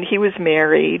 and he was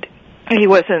married. He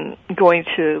wasn't going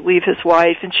to leave his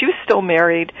wife, and she was still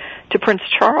married to Prince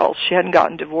Charles. She hadn't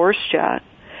gotten divorced yet.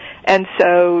 And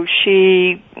so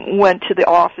she went to the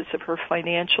office of her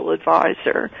financial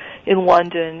advisor in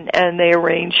London, and they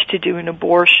arranged to do an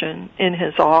abortion in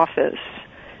his office.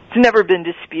 It's never been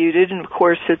disputed, and of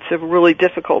course it's a really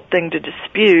difficult thing to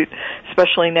dispute,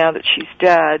 especially now that she's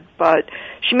dead, but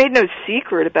she made no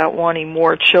secret about wanting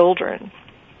more children.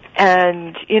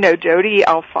 And, Dodi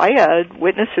Fayed,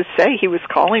 witnesses say he was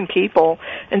calling people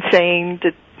and saying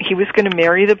that he was going to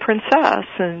marry the princess,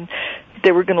 and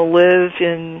they were going to live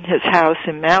in his house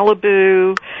in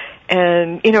Malibu,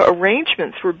 and,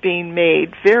 arrangements were being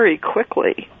made very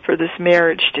quickly for this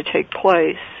marriage to take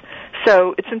place.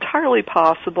 So it's entirely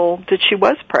possible that she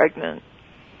was pregnant.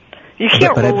 You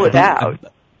can't rule it out.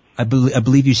 I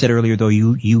believe you said earlier, though,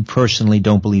 you personally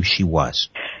don't believe she was.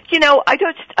 I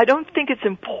don't think it's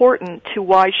important to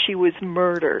why she was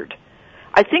murdered.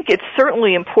 I think it's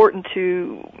certainly important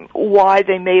to why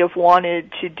they may have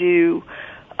wanted to do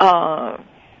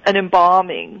an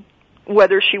embalming.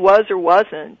 Whether she was or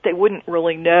wasn't, they wouldn't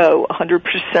really know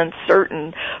 100%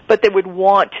 certain, but they would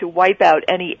want to wipe out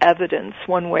any evidence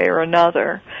one way or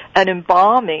another. And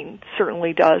embalming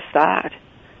certainly does that.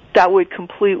 That would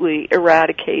completely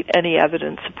eradicate any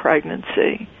evidence of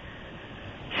pregnancy.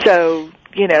 So,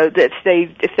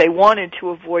 if they wanted to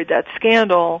avoid that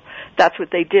scandal, that's what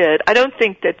they did. I don't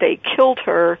think that they killed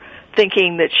her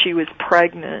thinking that she was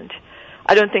pregnant.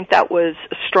 I don't think that was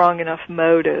a strong enough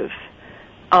motive.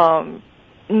 I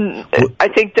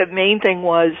think the main thing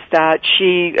was that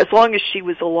she, as long as she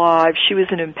was alive, she was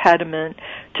an impediment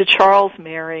to Charles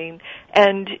marrying.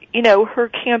 And, her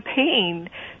campaign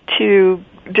to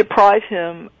deprive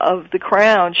him of the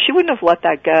crown, she wouldn't have let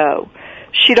that go.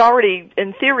 She'd already,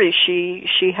 in theory, she'd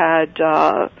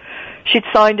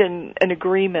signed an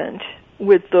agreement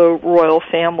with the royal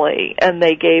family, and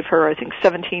they gave her, I think,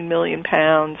 £17 million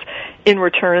in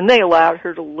return. They allowed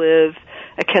her to live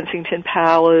at Kensington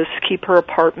Palace, keep her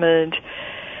apartment,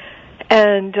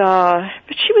 and but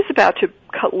she was about to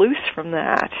cut loose from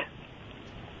that.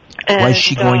 And, was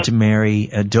she going to marry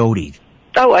Dodi?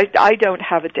 Oh, I don't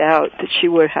have a doubt that she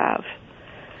would have.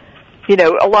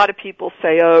 A lot of people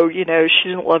say, she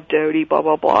didn't love Dodi, blah,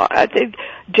 blah, blah. I think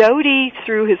Dodi,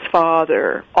 through his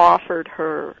father, offered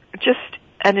her just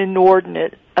an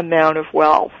inordinate amount of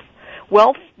wealth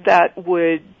that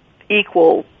would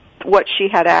equal what she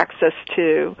had access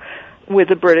to with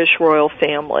the British royal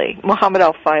family. Mohammed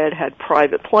Al Fayed had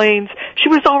private planes. She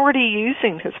was already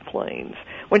using his planes.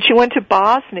 When she went to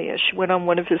Bosnia, she went on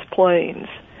one of his planes.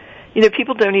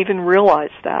 People don't even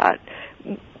realize that.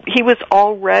 He was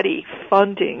already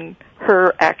funding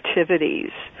her activities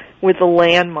with the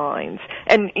landmines.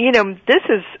 And, this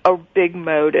is a big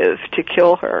motive to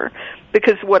kill her,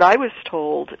 because what I was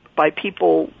told by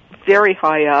people very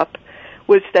high up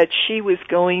was that she was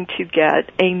going to get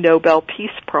a Nobel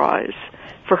Peace Prize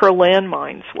for her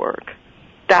landmines work.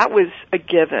 That was a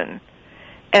given.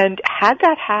 And had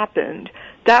that happened,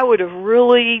 that would have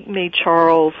really made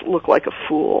Charles look like a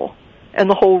fool, and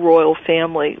the whole royal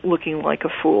family looking like a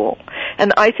fool.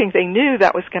 And I think they knew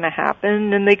that was going to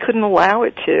happen, and they couldn't allow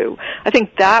it to. I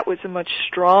think that was a much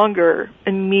stronger,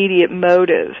 immediate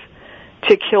motive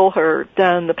to kill her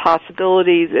than the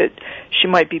possibility that she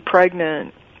might be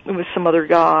pregnant with some other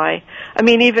guy. I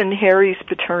mean, even Harry's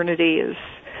paternity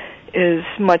is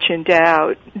much in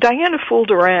doubt. Diana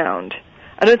fooled around.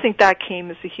 I don't think that came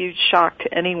as a huge shock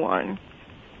to anyone.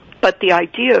 But the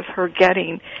idea of her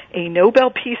getting a Nobel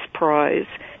Peace Prize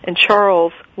and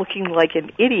Charles looking like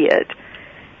an idiot,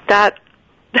 that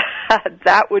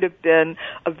would have been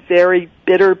a very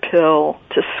bitter pill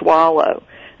to swallow,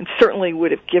 and certainly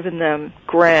would have given them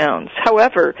grounds.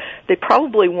 However, they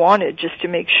probably wanted, just to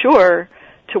make sure,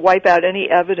 to wipe out any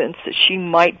evidence that she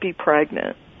might be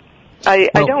pregnant. I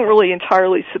don't really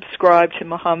entirely subscribe to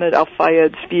Mohammed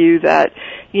Al-Fayed's view that,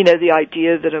 the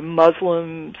idea that a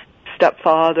Muslim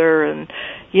stepfather and,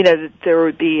 that there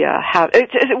would be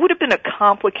it would have been a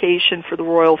complication for the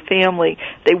royal family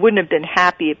they wouldn't have been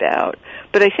happy about.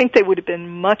 But I think they would have been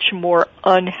much more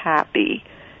unhappy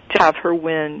to have her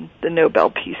win the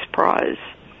Nobel Peace Prize.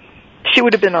 She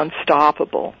would have been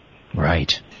unstoppable.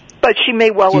 Right. But she may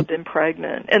well have been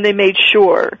pregnant, and they made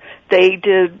sure. They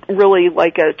did really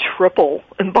like a triple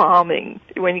embalming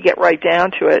when you get right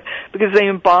down to it, because they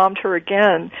embalmed her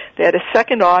again. They had a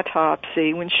second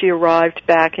autopsy when she arrived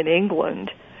back in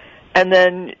England, and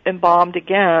then embalmed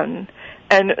again.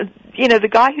 And, the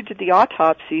guy who did the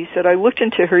autopsy said, I looked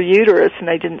into her uterus and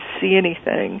I didn't see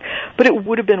anything, but it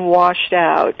would have been washed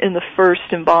out in the first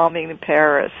embalming in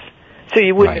Paris. So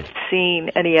you wouldn't have seen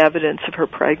any evidence of her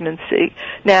pregnancy.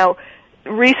 Now,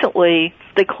 recently,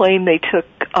 they claim they took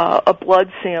a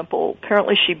blood sample.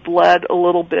 Apparently she bled a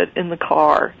little bit in the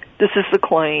car. This is the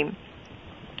claim.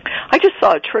 I just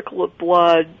saw a trickle of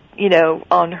blood, in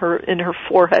her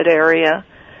forehead area.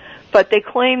 But they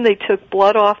claim they took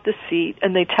blood off the seat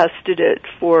and they tested it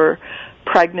for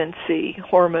pregnancy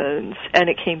hormones, and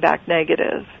it came back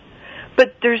negative.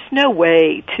 But there's no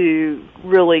way to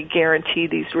really guarantee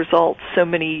these results so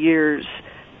many years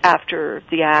after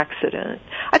the accident.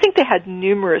 I think they had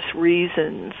numerous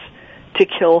reasons to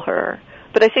kill her,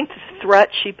 but I think the threat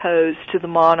she posed to the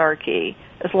monarchy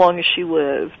as long as she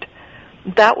lived,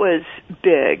 that was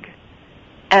big.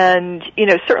 And,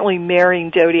 certainly marrying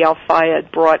Dodi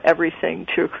Al-Fayed brought everything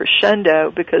to a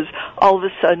crescendo, because all of a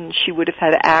sudden she would have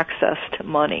had access to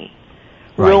money,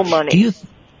 real money.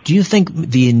 Do you think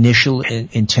the initial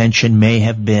intention may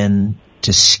have been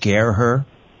to scare her?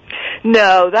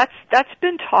 No, that's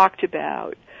been talked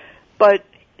about. But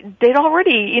they'd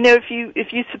already, if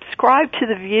you subscribe to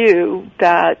the view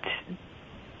that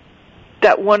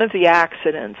one of the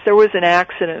accidents, there was an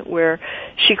accident where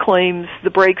she claims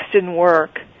the brakes didn't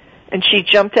work, and she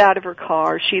jumped out of her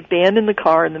car. She abandoned the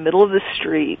car in the middle of the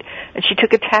street, and she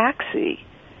took a taxi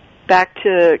back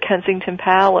to Kensington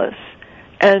Palace.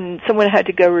 And someone had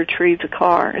to go retrieve the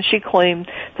car, and she claimed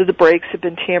that the brakes had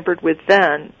been tampered with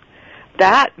then.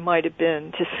 That might have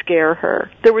been to scare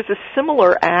her. There was a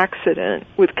similar accident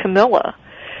with Camilla.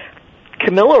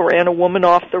 Camilla ran a woman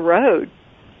off the road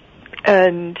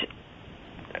and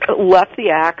left the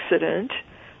accident.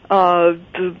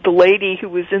 The lady who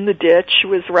was in the ditch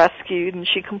was rescued, and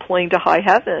she complained to high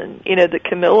heaven, that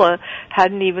Camilla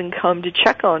hadn't even come to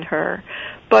check on her.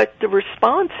 But the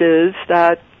response is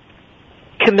that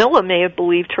Camilla may have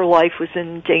believed her life was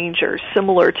in danger,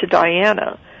 similar to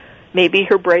Diana. Maybe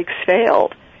her brakes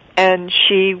failed, and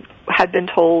she had been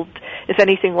told, if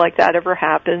anything like that ever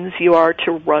happens, you are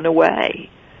to run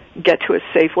away, get to a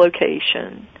safe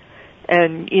location,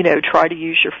 and, try to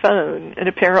use your phone. And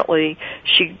apparently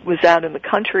she was out in the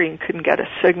country and couldn't get a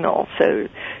signal, so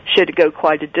she had to go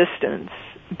quite a distance.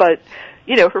 But,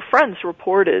 her friends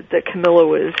reported that Camilla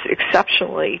was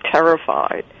exceptionally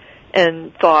terrified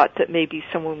and thought that maybe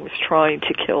someone was trying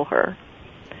to kill her.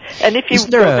 And if you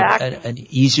Isn't there go back, an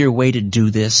easier way to do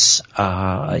this?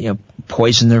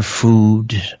 Poison their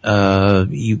food.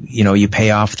 You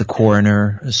pay off the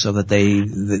coroner so that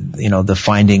the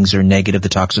findings are negative. The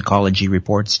toxicology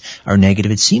reports are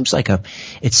negative. It seems like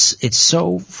it's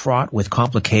so fraught with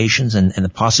complications and the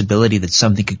possibility that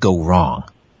something could go wrong.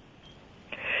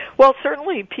 Well,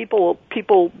 certainly people,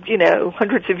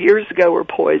 hundreds of years ago were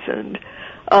poisoned.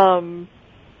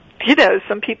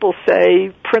 Some people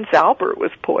say Prince Albert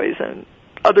was poisoned.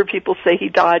 Other people say he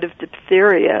died of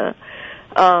diphtheria.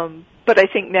 But I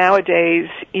think nowadays,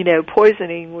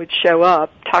 poisoning would show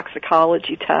up.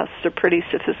 Toxicology tests are pretty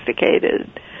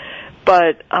sophisticated.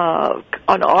 But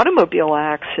an automobile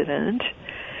accident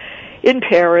in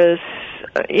Paris,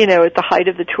 at the height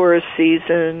of the tourist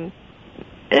season,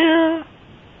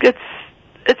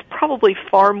 it's probably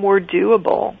far more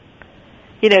doable.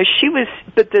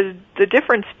 But the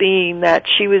difference being that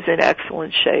she was in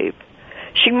excellent shape.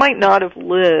 She might not have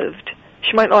lived,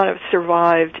 she might not have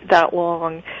survived that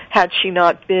long had she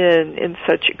not been in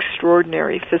such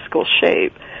extraordinary physical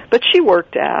shape. But she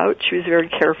worked out, she was very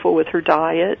careful with her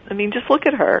diet. I mean, just look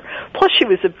at her. Plus she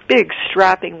was a big,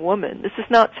 strapping woman. This is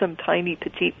not some tiny,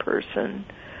 petite person.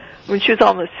 I mean, she was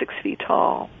almost 6 feet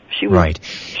tall. She was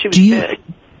big.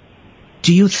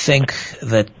 Do you think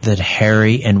that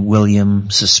Harry and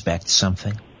William suspect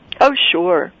something? Oh,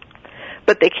 sure.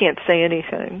 But they can't say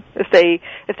anything. If they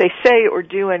say or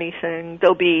do anything,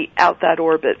 they'll be out that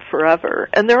orbit forever,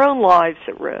 and their own lives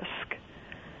at risk.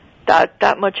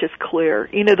 That much is clear.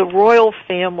 You know, the royal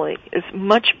family is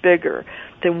much bigger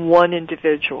than one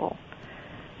individual.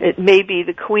 It may be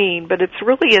the queen, but it's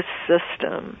really a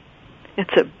system.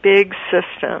 It's a big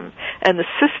system, and the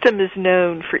system is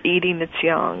known for eating its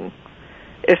young.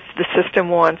 If the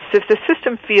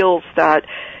system feels that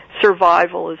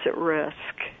survival is at risk,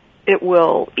 it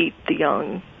will eat the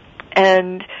young.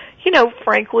 And, you know,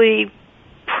 frankly,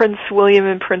 Prince William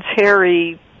and Prince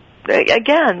Harry,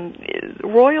 again,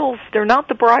 royals, they're not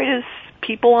the brightest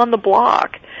people on the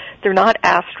block. They're not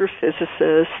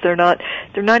astrophysicists. They're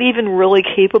not even really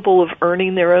capable of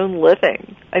earning their own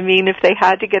living. I mean, if they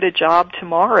had to get a job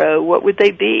tomorrow, what would they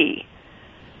be?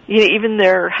 You know, even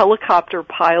their helicopter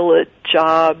pilot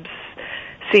jobs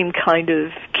seem kind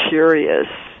of curious.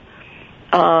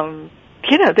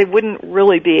 You know, they wouldn't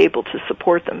really be able to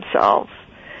support themselves.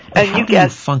 And how do you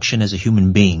function as a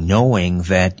human being knowing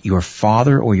that your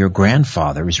father or your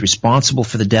grandfather is responsible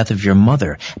for the death of your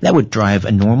mother? That would drive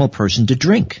a normal person to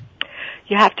drink.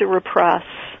 You have to repress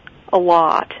a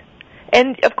lot.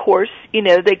 And, of course, you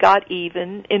know, they got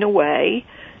even in a way.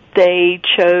 They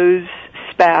chose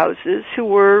spouses who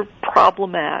were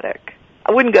problematic.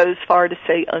 I wouldn't go as far to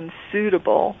say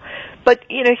unsuitable. But,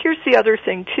 you know, here's the other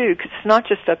thing, too, because it's not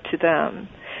just up to them.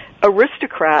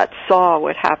 Aristocrats saw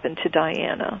what happened to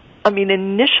Diana. I mean,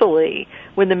 initially,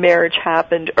 when the marriage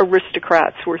happened,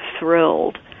 aristocrats were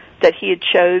thrilled that he had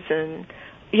chosen,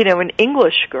 you know, an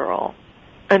English girl,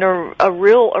 a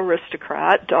real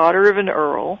aristocrat, daughter of an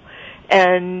earl,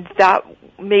 and that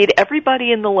made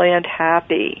everybody in the land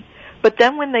happy. But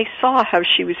then when they saw how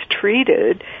she was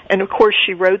treated, and of course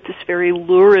she wrote this very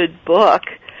lurid book,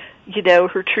 you know,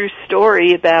 her true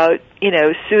story about, you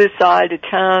know, suicide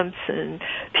attempts, and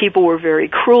people were very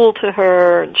cruel to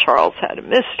her, and Charles had a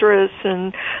mistress,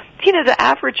 and, you know, the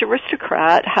average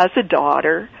aristocrat has a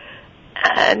daughter,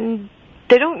 and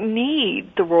they don't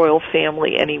need the royal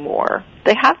family anymore.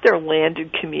 They have their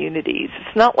landed communities.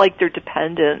 It's not like they're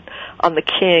dependent on the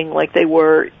king like they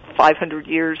were 500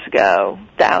 years ago,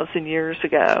 1,000 years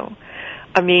ago.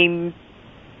 I mean,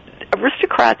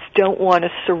 aristocrats don't want to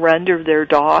surrender their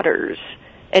daughters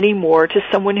anymore to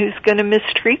someone who's going to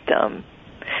mistreat them.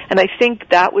 And I think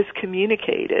that was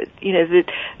communicated. You know,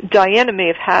 that Diana may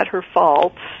have had her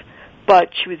faults, but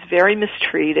she was very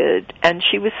mistreated, and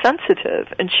she was sensitive,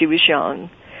 and she was young.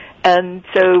 And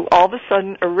so all of a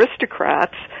sudden,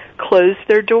 aristocrats closed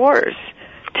their doors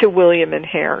to William and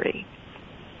Harry.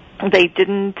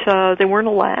 They weren't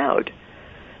allowed.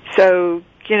 So,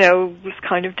 you know, was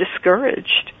kind of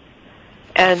discouraged.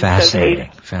 And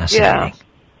fascinating. Yeah.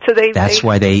 So that's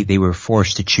why they were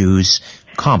forced to choose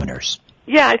commoners.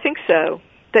 Yeah, I think so.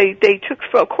 They took,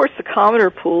 of course, the commoner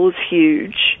pool is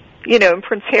huge. You know, and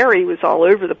Prince Harry was all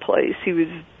over the place. He was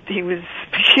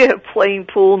you know, playing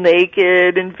pool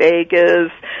naked in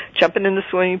Vegas, jumping in the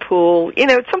swimming pool. You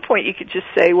know, at some point you could just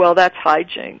say, well, that's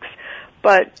hijinks.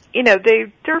 But, you know,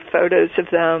 there are photos of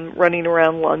them running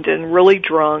around London, really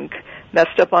drunk,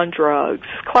 messed up on drugs.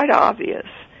 It's quite obvious.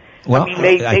 Well, I mean,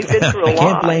 they've been through a lot.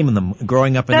 I can't blame them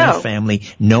growing up in their family,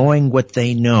 knowing what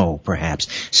they know, perhaps.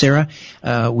 Sarah,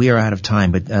 we are out of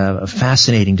time, but a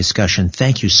fascinating discussion.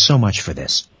 Thank you so much for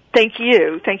this. Thank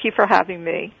you. Thank you for having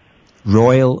me.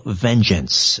 Royal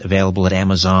Vengence, available at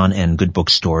Amazon and good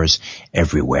bookstores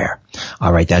everywhere.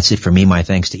 All right, that's it for me. My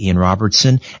thanks to Ian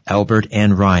Robertson, Albert,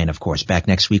 and Ryan, of course. Back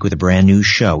next week with a brand new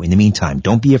show. In the meantime,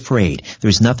 don't be afraid.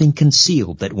 There's nothing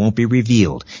concealed that won't be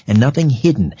revealed, and nothing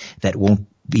hidden that won't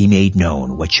be made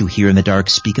known. What you hear in the dark,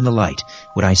 speak in the light.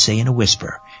 What I say in a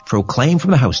whisper, proclaim from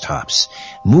the housetops.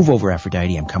 Move over,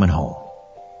 Aphrodite, I'm coming home.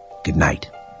 Good night.